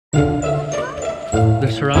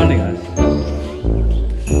They're surrounding us.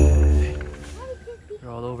 They're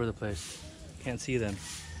all over the place. Can't see them.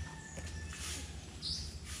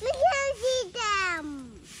 We can't see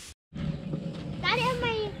them. Daddy,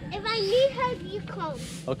 if I need help, you come.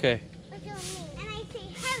 Okay. And I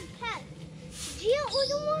say help, help. Gia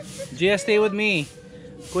also wants to. Gia, stay with me.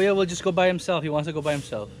 Kuya will just go by himself. He wants to go by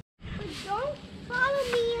himself. But don't follow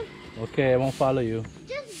me. Okay, I won't follow you.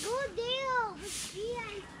 Just go there with Gia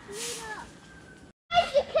and straight up.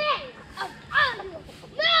 You can.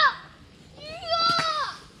 No.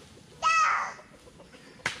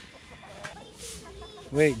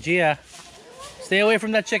 Wait, Gia, stay away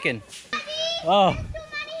from that chicken. Oh,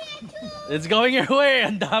 it's going your way.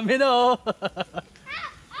 Ang dami no.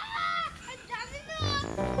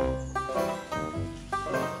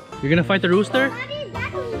 You're gonna fight the rooster?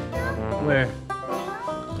 Where?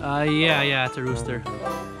 Yeah, it's a rooster.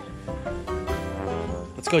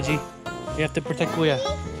 Let's go, G. You have to protect Kuya.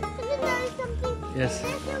 Yes.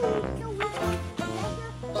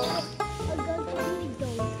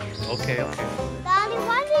 Okay. Daddy,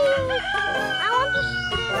 why do you? I want to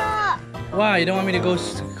split up. Why? You don't want me to go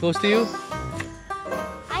close to you?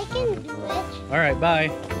 I can do it. All right,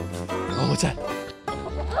 bye. Oh, what's that?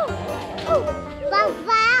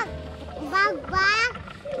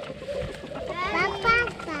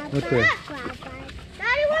 Look there.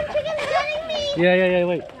 Daddy, one chicken is getting me. Yeah,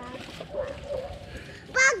 wait.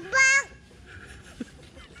 Bug.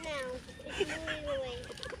 Now, it's moving away.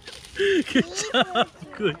 Good job.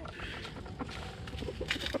 Good.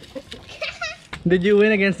 Did you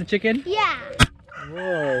win against the chicken? Yeah.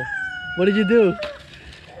 Whoa. What did you do?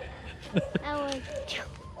 I was.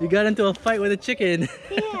 You got into a fight with a chicken.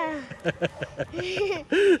 Yeah.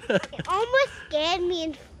 It almost scared me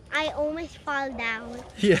and I almost fall down.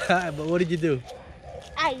 Yeah, but what did you do?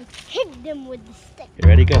 I hit them with the stick. You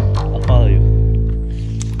ready? Go. I'll follow you.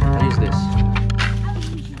 What is this?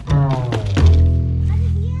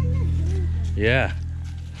 Yeah.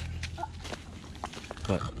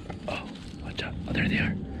 What? Oh, watch out. Oh, there they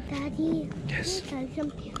are. Daddy, Yes. can I tell you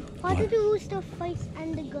something? Why do the rooster fights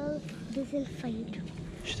and the girl doesn't fight?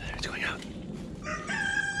 Shh, there, it's going out.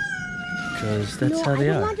 Because that's how they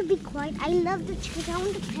I don't are. want to be quiet. I love the chickens. I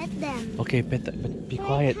want to pet them. Okay, pet that, but be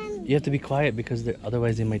quiet. You have to be quiet because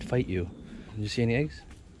otherwise they might fight you. Did you see any eggs?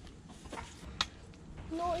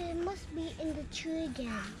 No, it must be in the tree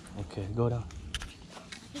again. Okay, go down.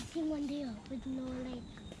 I see one there with no leg.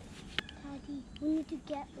 Daddy, we need to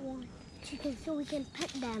get one chicken so we can pet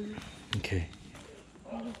them. Okay.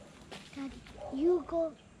 Daddy, you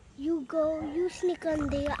sneak on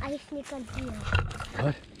there, I sneak on here.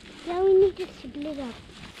 What? Yeah, we need to split up.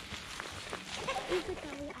 You could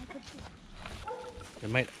tell me, I could do. It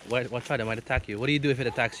might. Watch out! It might attack you. What do you do if it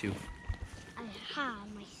attacks you? I have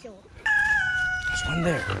myself. There's one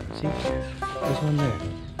there. See? There's one there.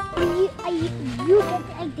 You get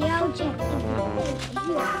the idea, I'll check.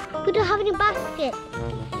 We don't have any basket.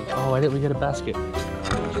 Oh, why didn't we get a basket?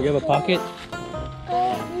 You have a pocket?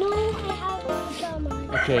 No, I have a pajama.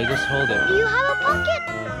 Okay, just hold it. Do you have a pocket?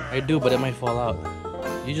 I do, but it might fall out.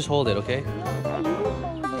 You just hold it, okay? No,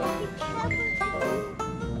 you hold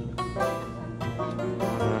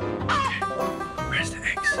Where's the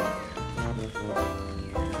eggs?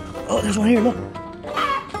 Oh, there's one here, look.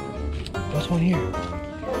 There's one here.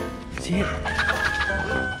 See it?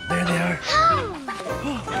 There they are.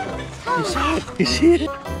 You saw it? You see it?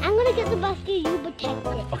 I'm gonna get the basket, you protect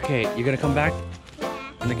it. Okay, you're gonna come back? Yeah.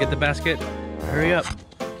 Gonna get the basket? Hurry up.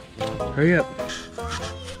 Hurry up.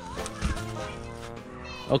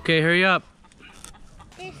 Okay, hurry up.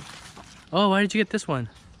 This, Oh, why did you get this one?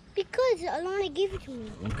 because Alana gave it to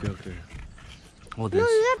me. Okay. Hold No, this.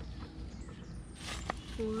 look.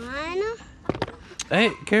 One.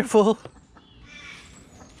 Hey, careful.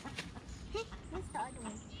 Hey, what's the other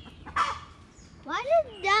one? Why did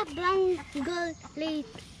that brown girl lay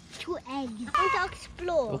 2 eggs? I want to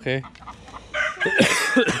explore. Okay.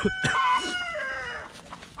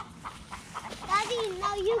 Daddy,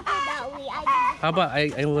 now you go that way. How about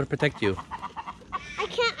I will protect you? I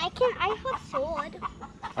can't. I have sword.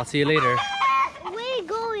 I'll see you later. Where are you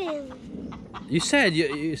going? You said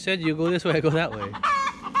you go this way, I go that way.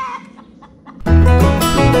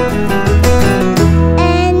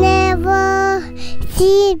 I never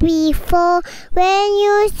see before when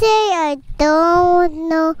you say I don't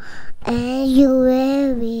know, and you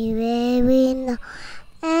very, very know,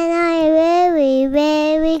 and I very,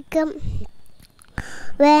 very come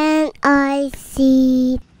when I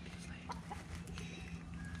see.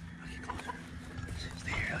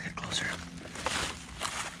 Stay here, I'll get closer.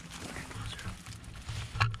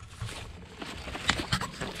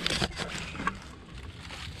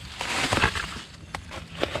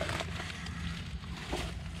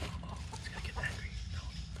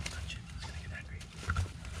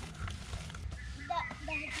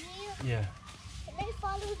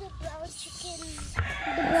 brown chicken.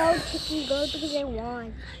 The brown chicken go because I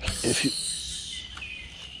want. If you...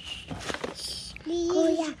 Please. Oh,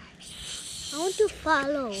 yeah. I want to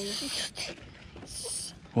follow.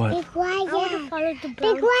 What? Be quiet. I want to follow the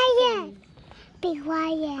brown chicken. Be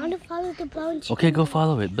quiet. I want to follow the brown chicken. Okay, go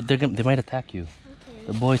follow it, but they might attack you. Okay.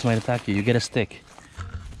 The boys might attack you. You get a stick.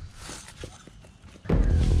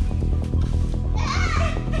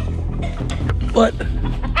 What?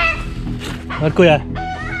 What, Kuya?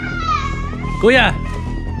 Kuya!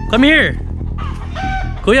 Come here!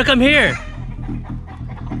 Kuya, come here!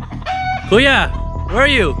 Kuya! Where are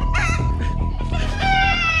you?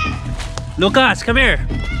 Lucas, come here!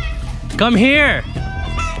 Come here!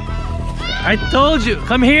 I told you,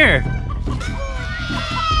 come here!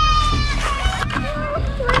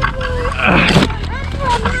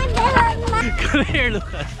 Come here,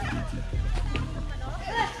 Lucas.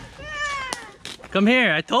 Come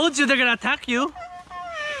here. I told you they're gonna attack you.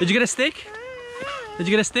 Did you get a stick? Did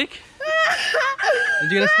you get a stick?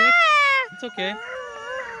 Did you get a stick? It's okay.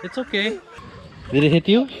 It's okay. Did it hit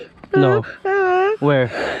you? No. Where?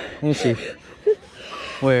 Let me see.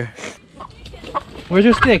 Where? Where's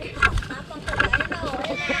your stick?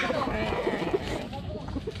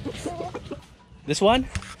 This one?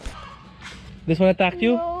 This one attacked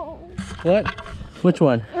you? No. What? Which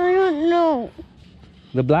one? I don't know.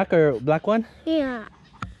 The black one? Yeah.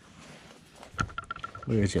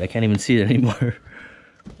 Where is it? I can't even see it anymore.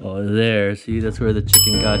 Oh, there. See, that's where the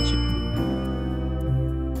chicken got you.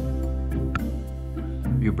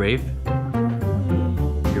 You're brave?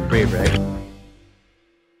 You're brave, right?